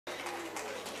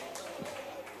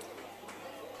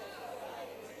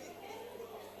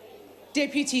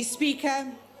Deputy Speaker,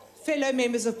 fellow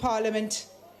members of Parliament,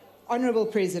 Honourable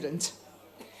President.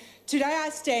 Today I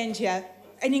stand here,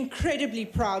 an incredibly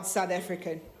proud South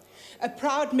African, a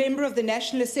proud member of the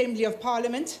National Assembly of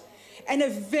Parliament, and a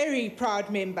very proud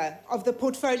member of the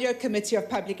Portfolio Committee of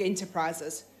Public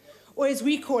Enterprises, or as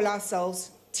we call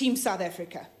ourselves, Team South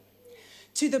Africa.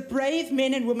 To the brave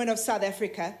men and women of South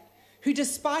Africa, who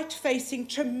despite facing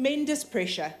tremendous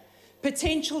pressure,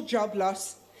 potential job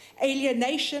loss,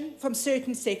 alienation from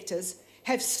certain sectors,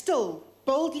 have still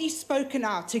boldly spoken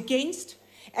out against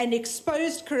and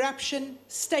exposed corruption,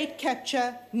 state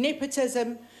capture,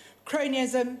 nepotism,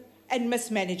 cronyism, and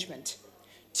mismanagement.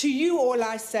 To you all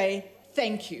I say,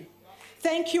 thank you.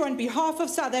 Thank you on behalf of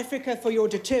South Africa for your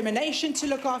determination to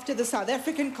look after the South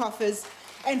African coffers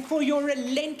and for your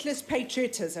relentless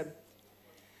patriotism.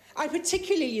 I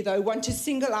particularly, though, want to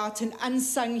single out an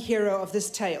unsung hero of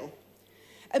this tale.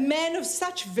 A man of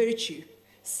such virtue,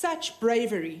 such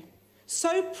bravery,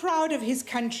 so proud of his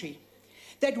country,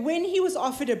 that when he was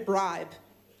offered a bribe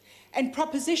and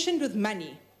propositioned with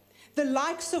money, the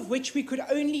likes of which we could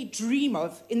only dream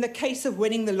of in the case of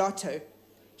winning the lotto,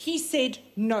 he said,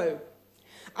 no,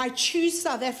 I choose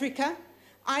South Africa,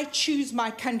 I choose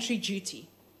my country duty.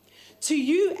 To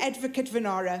you, Advocate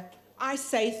Vanara, I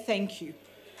say thank you.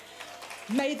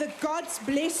 May the gods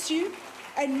bless you,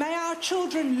 and may our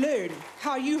children learn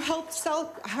how you helped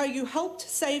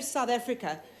save South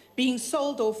Africa, being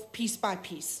sold off piece by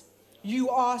piece. You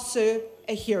are, sir,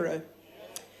 a hero.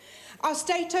 Our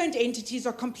state-owned entities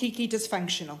are completely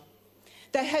dysfunctional.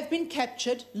 They have been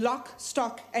captured, lock,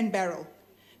 stock, and barrel.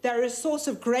 They are a source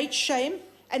of great shame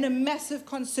and a massive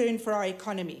concern for our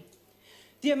economy.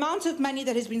 The amount of money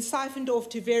that has been siphoned off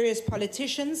to various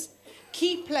politicians,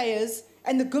 key players,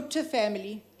 and the Gupta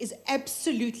family is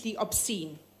absolutely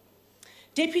obscene.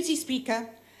 Deputy Speaker,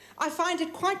 I find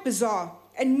it quite bizarre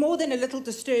and more than a little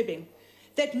disturbing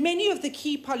that many of the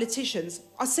key politicians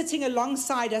are sitting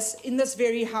alongside us in this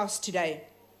very house today.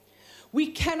 We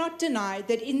cannot deny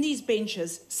that in these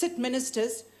benches sit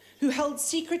ministers who held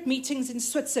secret meetings in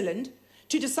Switzerland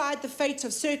to decide the fate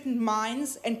of certain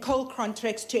mines and coal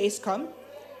contracts to Eskom.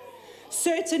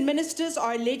 Certain ministers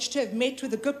are alleged to have met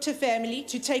with the Gupta family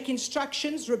to take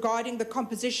instructions regarding the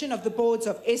composition of the boards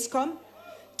of Eskom,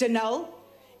 Denel,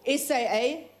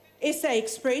 SAA, SA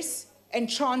Express, and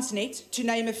Transnet, to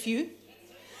name a few.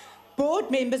 Board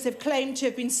members have claimed to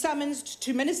have been summoned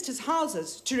to ministers'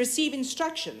 houses to receive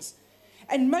instructions.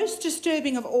 And most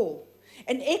disturbing of all,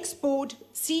 an ex-board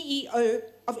CEO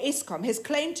of Eskom has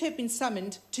claimed to have been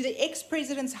summoned to the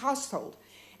ex-president's household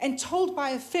and told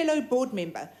by a fellow board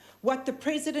member what the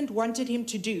president wanted him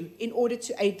to do in order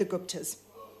to aid the Guptas.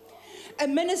 A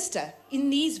minister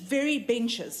in these very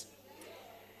benches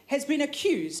has been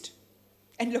accused,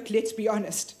 and look, let's be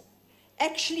honest,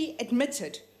 actually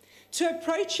admitted to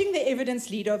approaching the evidence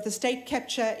leader of the state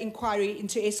capture inquiry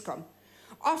into Eskom,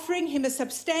 offering him a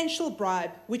substantial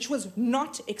bribe which was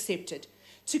not accepted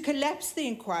to collapse the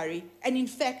inquiry and, in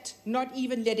fact, not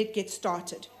even let it get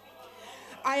started.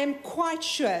 I am quite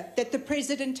sure that the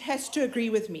President has to agree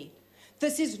with me.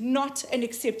 This is not an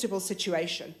acceptable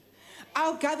situation.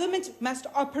 Our government must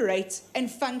operate and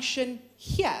function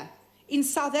here in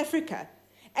South Africa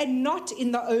and not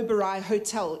in the Oberoi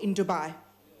Hotel in Dubai.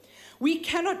 We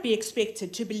cannot be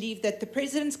expected to believe that the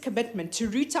President's commitment to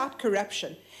root out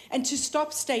corruption and to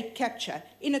stop state capture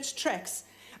in its tracks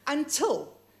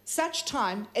until such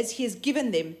time as he has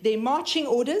given them their marching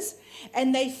orders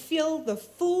and they feel the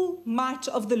full might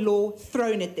of the law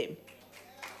thrown at them.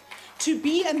 To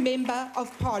be a member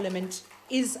of Parliament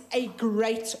is a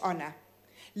great honour.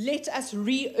 Let us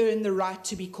re-earn the right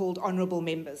to be called honourable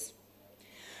members.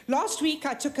 Last week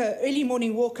I took an early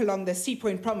morning walk along the Sea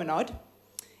Point Promenade.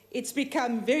 It's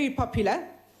become very popular.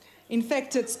 In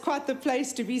fact, it's quite the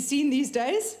place to be seen these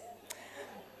days.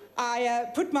 I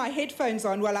put my headphones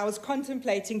on while I was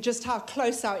contemplating just how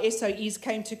close our SOEs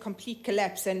came to complete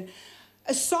collapse, and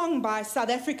a song by South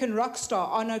African rock star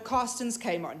Arno Carstens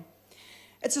came on.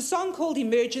 It's a song called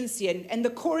Emergency, and the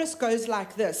chorus goes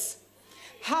like this.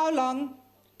 How long?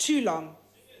 Too long.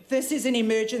 This is an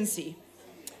emergency.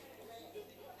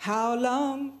 How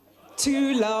long?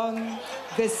 Too long.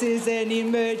 This is an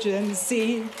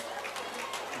emergency.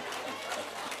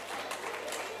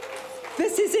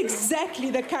 This is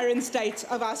exactly the current state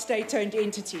of our state-owned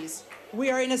entities. We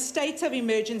are in a state of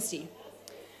emergency.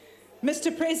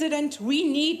 Mr. President, we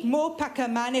need more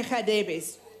Pakamane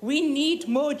Khadebes. We need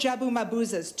more Jabu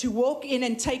Mabuzas to walk in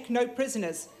and take no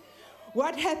prisoners.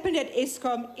 What happened at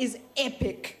Eskom is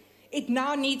epic. It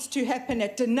now needs to happen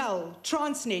at Denel,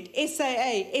 Transnet,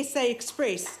 SAA, SA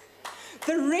Express.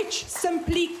 The rich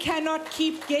simply cannot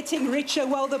keep getting richer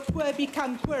while the poor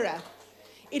become poorer.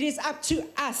 It is up to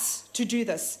us to do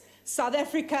this. South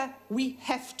Africa, we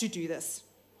have to do this.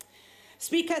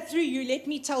 Speaker, through you, let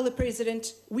me tell the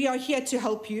President, we are here to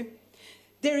help you.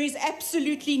 There is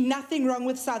absolutely nothing wrong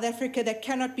with South Africa that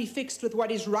cannot be fixed with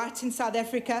what is right in South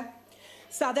Africa.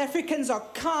 South Africans are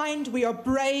kind, we are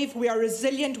brave, we are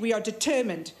resilient, we are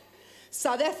determined.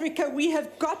 South Africa, we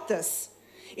have got this.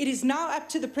 It is now up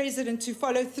to the President to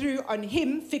follow through on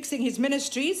him fixing his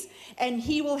ministries, and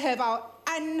he will have our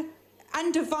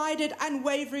undivided,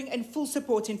 unwavering and full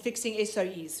support in fixing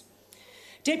SOEs.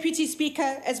 Deputy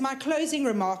Speaker, as my closing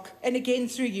remark, and again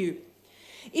through you,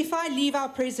 if I leave our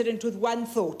President with one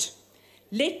thought,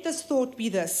 let this thought be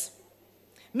this.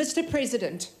 Mr.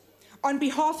 President, on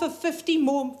behalf of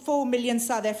 54 million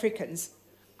South Africans,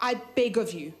 I beg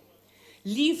of you,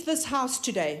 leave this House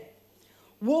today,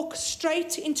 walk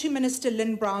straight into Minister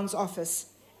Lynn Brown's office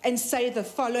and say the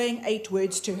following 8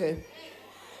 words to her.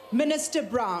 Minister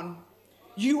Brown,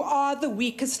 you are the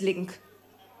weakest link.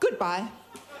 Goodbye.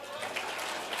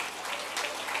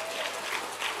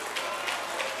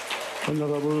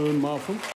 Honorable Marfum.